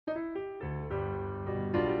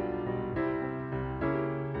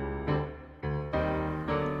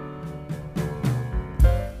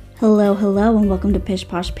Hello, and welcome to Pish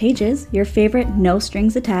Posh Pages, your favorite no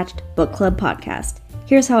strings attached book club podcast.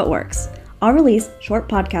 Here's how it works. I'll release short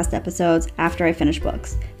podcast episodes after I finish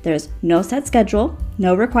books. There's no set schedule,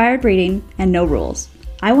 no required reading, and no rules.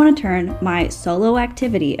 I want to turn my solo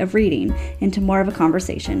activity of reading into more of a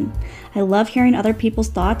conversation. I love hearing other people's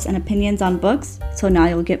thoughts and opinions on books, so now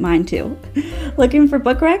you'll get mine too. Looking for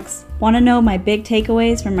book recs? Want to know my big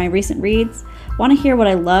takeaways from my recent reads? Want to hear what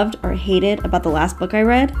I loved or hated about the last book I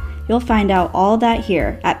read? You'll find out all that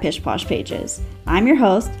here at Pish Posh Pages. I'm your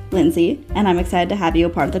host, Lindsay, and I'm excited to have you a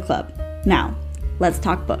part of the club. Now, let's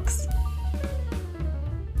talk books.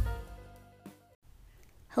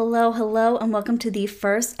 Hello, and welcome to the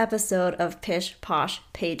first episode of Pish Posh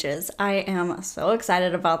Pages. I am so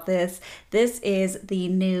excited about this. This is the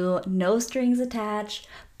new no strings attached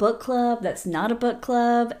book club that's not a book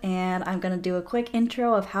club, and I'm going to do a quick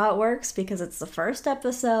intro of how it works because it's the first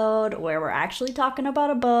episode where we're actually talking about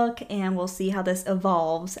a book, and we'll see how this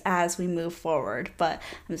evolves as we move forward, but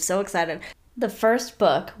I'm so excited. The first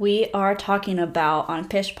book we are talking about on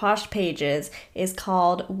Pish Posh Pages is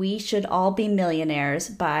called We Should All Be Millionaires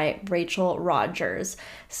by Rodgers.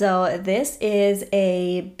 So this is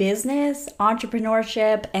a business,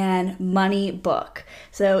 entrepreneurship, and money book.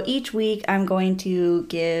 So each week I'm going to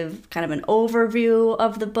give kind of an overview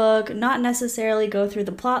of the book, not necessarily go through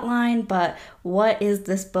the plot line, but what is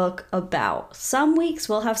this book about? Some weeks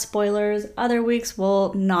we'll have spoilers, other weeks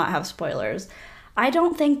we'll not have spoilers. I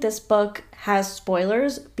don't think this book has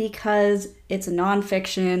spoilers because it's a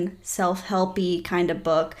nonfiction, self-helpy kind of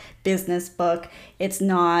book, business book. There's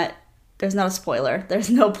not a spoiler. There's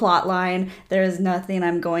no plot line. There's nothing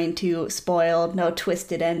I'm going to spoil, no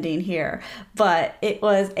twisted ending here. But it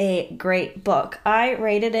was a great book. I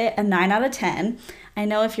rated it a 9 out of 10. I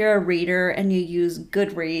know if you're a reader and you use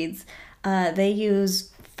Goodreads, they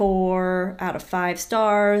use 4 out of 5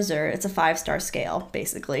 stars, or it's a 5-star scale,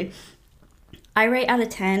 basically. I rate out of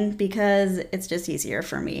 10 because it's just easier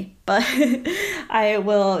for me, but I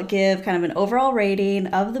will give kind of an overall rating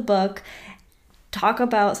of the book, talk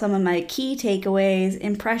about some of my key takeaways,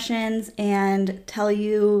 impressions, and tell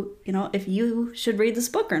you, if you should read this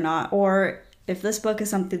book or not, or if this book is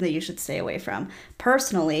something that you should stay away from.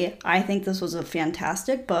 Personally, I think this was a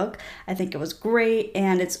fantastic book. I think it was great,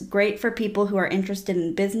 and it's great for people who are interested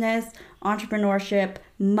in business, entrepreneurship,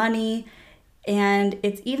 money, and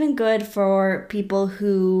it's even good for people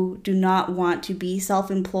who do not want to be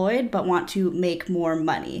self-employed but want to make more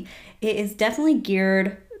money. It is definitely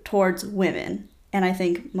geared towards women. And I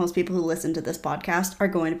think most people who listen to this podcast are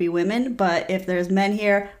going to be women. But if there's men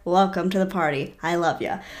here, welcome to the party. I love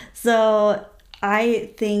you. So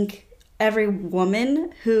I think every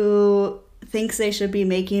woman who thinks they should be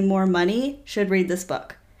making more money should read this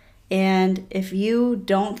book. And if you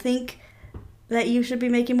don't think that you should be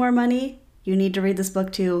making more money, you need to read this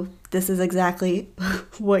book too. This is exactly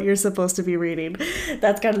what you're supposed to be reading.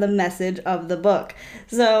 That's kind of the message of the book.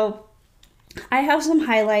 So I have some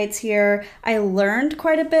highlights here. I learned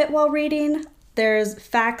quite a bit while reading. There's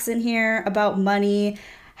facts in here about money,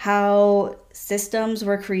 how systems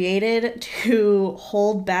were created to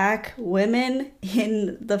hold back women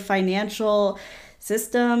in the financial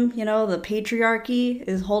system. The patriarchy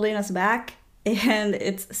is holding us back. And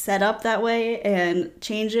it's set up that way, and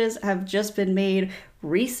changes have just been made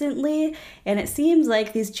recently, and it seems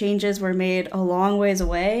like these changes were made a long ways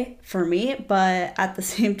away for me, but at the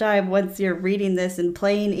same time, once you're reading this in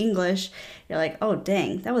plain English, you're like, oh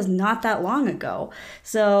dang, that was not that long ago.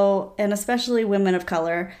 So, and especially women of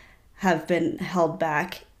color have been held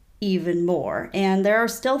back even more, and there are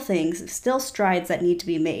still strides that need to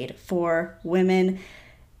be made for women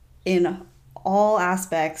in all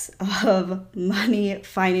aspects of money,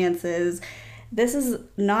 finances. This is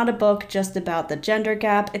not a book just about the gender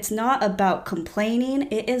gap. It's not about complaining.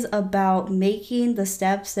 It is about making the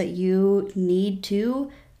steps that you need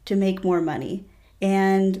to make more money.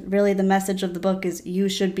 And really the message of the book is you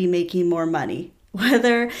should be making more money,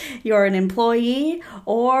 whether you're an employee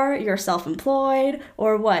or you're self-employed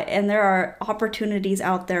or what. And there are opportunities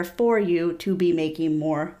out there for you to be making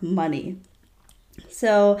more money.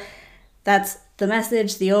 So that's the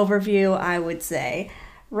message, the overview, I would say.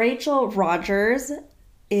 Rodgers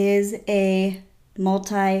is a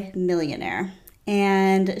multi-millionaire,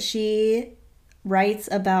 and she writes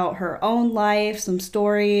about her own life, some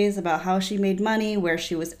stories about how she made money, where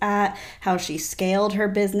she was at, how she scaled her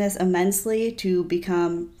business immensely to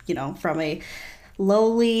become, from a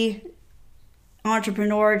lowly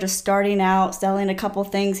entrepreneur just starting out, selling a couple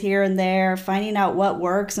things here and there, finding out what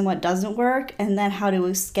works and what doesn't work, and then how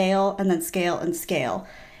to scale and then scale and scale.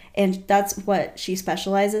 And that's what she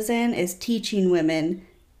specializes in, is teaching women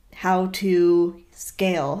how to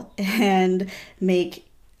scale and make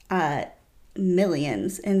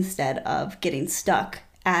millions instead of getting stuck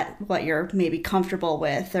at what you're maybe comfortable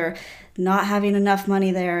with or not having enough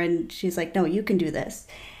money there. And she's like, no, you can do this.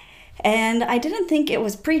 And I didn't think it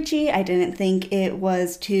was preachy. I didn't think it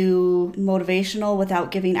was too motivational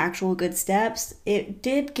without giving actual good steps. It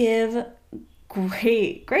did give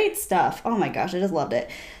great stuff. Oh my gosh, I just loved it.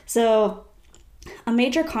 So a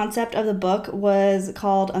major concept of the book was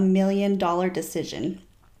called a $1 million decision.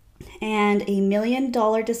 And a $1 million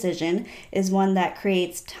decision is one that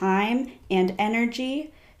creates time and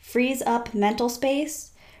energy, frees up mental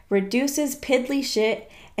space, reduces piddly shit,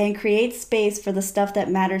 and creates space for the stuff that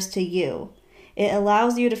matters to you. It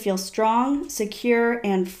allows you to feel strong, secure,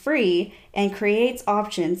 and free, and creates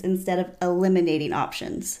options instead of eliminating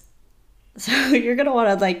options. So you're going to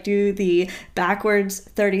want to do the backwards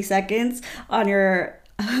 30 seconds on your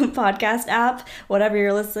podcast app, whatever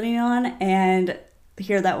you're listening on, and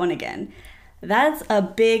hear that one again. That's a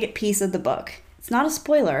big piece of the book. It's not a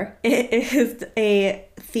spoiler. It is a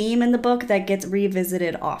theme in the book that gets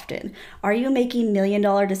revisited often. Are you making $1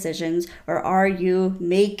 million decisions, or are you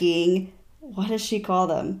making, what does she call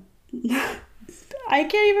them? I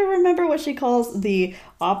can't even remember what she calls the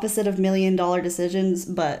opposite of $1 million decisions,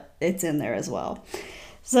 but it's in there as well.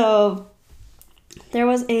 So there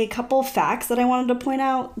was a couple facts that I wanted to point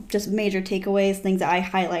out, just major takeaways, things that I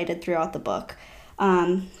highlighted throughout the book.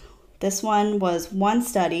 This one was one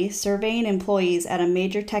study surveying employees at a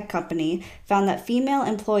major tech company found that female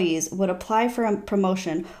employees would apply for a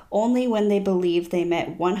promotion only when they believed they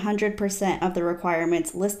met 100% of the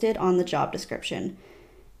requirements listed on the job description.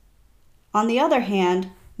 On the other hand,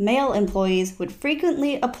 male employees would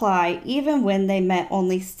frequently apply even when they met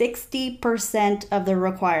only 60% of the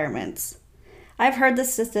requirements. I've heard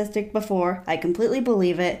this statistic before. I completely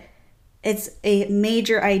believe it. It's a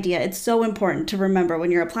major idea. It's so important to remember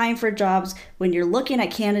when you're applying for jobs, when you're looking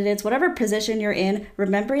at candidates, whatever position you're in,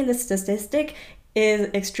 remembering the statistic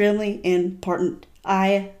is extremely important.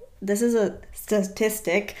 This is a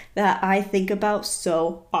statistic that I think about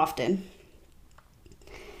so often.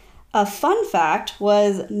 A fun fact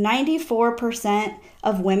was 94%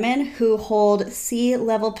 of women who hold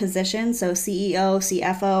C-level positions, so CEO,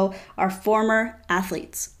 CFO, are former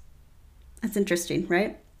athletes. That's interesting,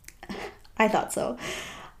 right? I thought so.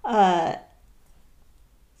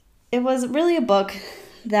 It was really a book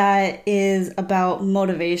that is about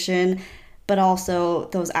motivation, but also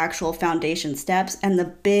those actual foundation steps and the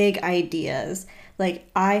big ideas.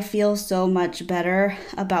 I feel so much better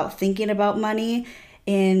about thinking about money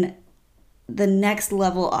in the next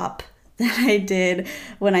level up than I did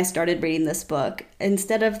when I started reading this book.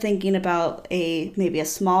 Instead of thinking about maybe a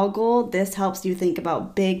small goal, this helps you think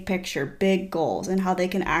about big picture, big goals, and how they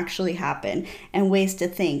can actually happen, and ways to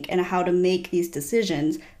think and how to make these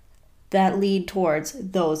decisions that lead towards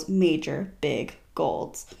those major big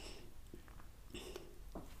goals.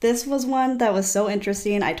 This was one that was so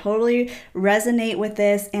interesting. I totally resonate with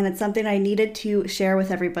this, and it's something I needed to share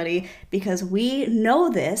with everybody because we know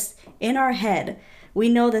this in our head. We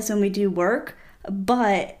know this when we do work,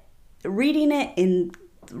 but reading it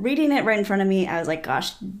right in front of me, I was like,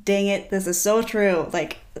 gosh, dang it, this is so true.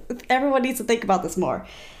 Everyone needs to think about this more.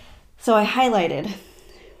 So I highlighted,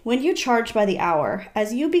 when you charge by the hour,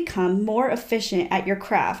 as you become more efficient at your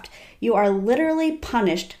craft, you are literally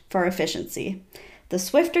punished for efficiency. The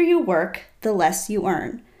swifter you work, the less you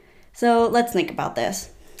earn. So let's think about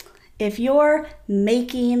this. If you're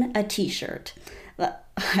making a t-shirt,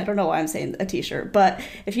 I don't know why I'm saying a t-shirt, but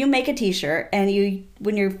if you make a t-shirt and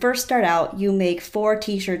when you first start out, you make 4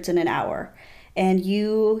 t-shirts in an hour and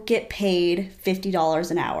you get paid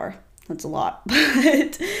 $50 an hour. That's a lot.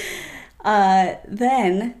 But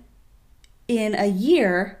then in a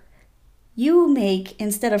year, you make,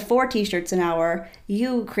 instead of 4 t-shirts an hour,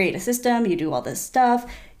 you create a system, you do all this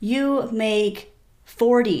stuff, you make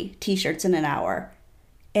 40 t-shirts in an hour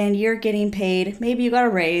and you're getting paid, maybe you got a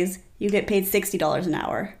raise, you get paid $60 an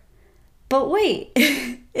hour. But wait,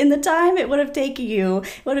 in the time it would have taken you,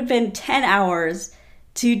 it would have been 10 hours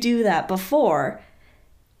to do that before.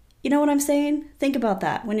 You know what I'm saying? Think about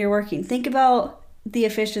that when you're working. Think about the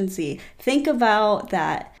efficiency. Think about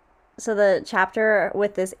that. So the chapter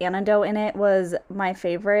with this anecdote in it was my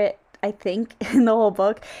favorite, I think, in the whole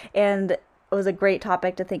book. And it was a great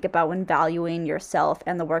topic to think about when valuing yourself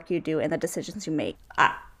and the work you do and the decisions you make.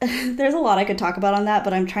 There's a lot I could talk about on that,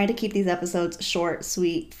 but I'm trying to keep these episodes short,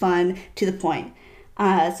 sweet, fun, to the point.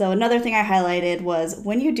 So another thing I highlighted was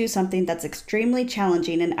when you do something that's extremely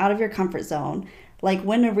challenging and out of your comfort zone, like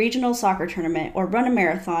win a regional soccer tournament or run a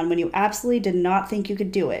marathon when you absolutely did not think you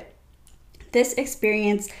could do it, This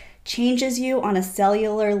experience changes you on a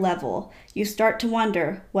cellular level. You start to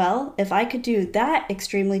wonder, well, if I could do that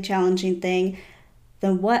extremely challenging thing,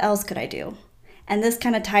 then what else could I do? And this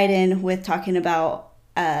kind of tied in with talking about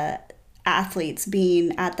athletes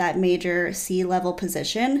being at that major C-level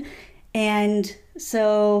position. And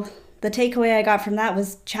so the takeaway I got from that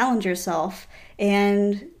was challenge yourself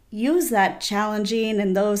and use that challenging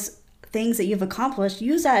and those things that you've accomplished,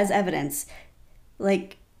 use that as evidence.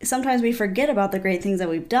 Like, sometimes we forget about the great things that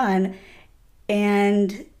we've done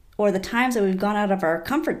or the times that we've gone out of our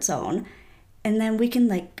comfort zone, and then we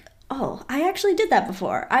can oh, I actually did that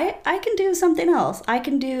before. I can do something else. I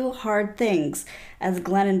can do hard things, as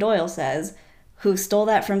Glennon Doyle says, who stole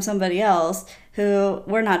that from somebody else, who,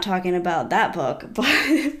 we're not talking about that book, but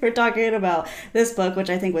we're talking about this book, which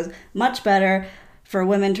I think was much better for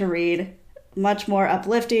women to read, much more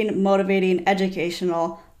uplifting, motivating,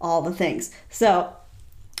 educational, all the things. So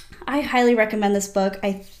I highly recommend this book.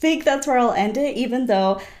 I think that's where I'll end it, even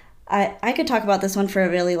though I could talk about this one for a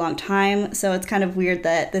really long time. So it's kind of weird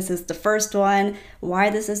that this is the first one. Why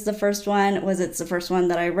this is the first one was it's the first one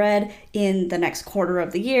that I read in the next quarter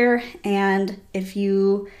of the year. And if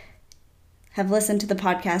you have listened to the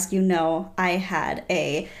podcast, you know I had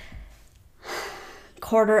a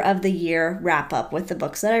quarter of the year wrap up with the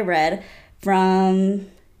books that I read from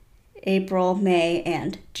April, May,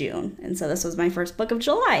 and June. And so this was my first book of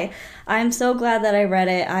July. I'm so glad that I read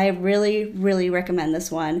it. I really, really recommend this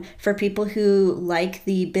one for people who like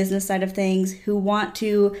the business side of things, who want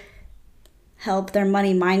to help their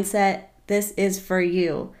money mindset. This is for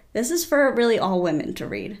you. This is for really all women to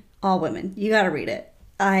read. All women. You got to read it.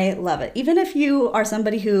 I love it. Even if you are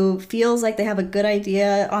somebody who feels like they have a good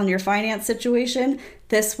idea on your finance situation,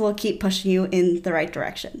 this will keep pushing you in the right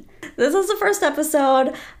direction. This is the first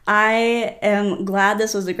episode. I am glad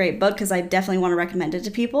this was a great book because I definitely want to recommend it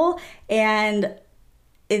to people. And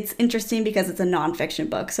it's interesting because it's a nonfiction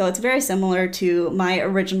book. So it's very similar to my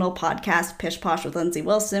original podcast, Pish Posh with Lindsay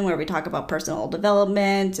Wilson, where we talk about personal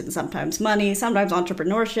development and sometimes money, sometimes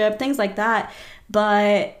entrepreneurship, things like that.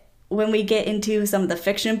 But when we get into some of the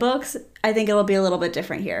fiction books, I think it'll be a little bit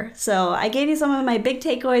different here. So I gave you some of my big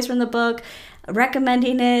takeaways from the book,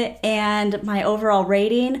 recommending it, and my overall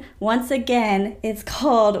rating. Once again, it's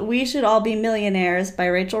called We Should All Be Millionaires by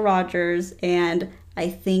Rachel Rodgers, and I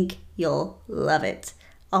think you'll love it.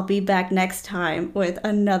 I'll be back next time with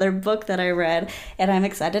another book that I read, and I'm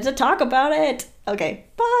excited to talk about it. Okay,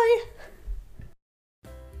 bye!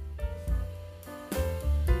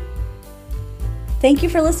 Thank you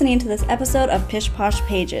for listening to this episode of Pish Posh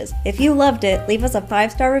Pages. If you loved it, leave us a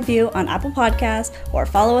 5-star review on Apple Podcasts, or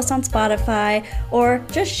follow us on Spotify, or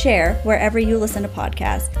just share wherever you listen to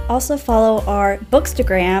podcasts. Also follow our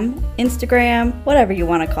bookstagram, Instagram, whatever you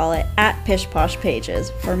want to call it, at Pish Posh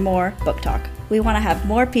Pages for more book talk. We want to have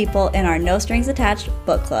more people in our No Strings Attached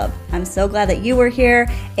book club. I'm so glad that you were here,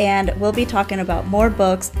 and we'll be talking about more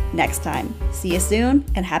books next time. See you soon,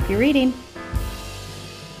 and happy reading!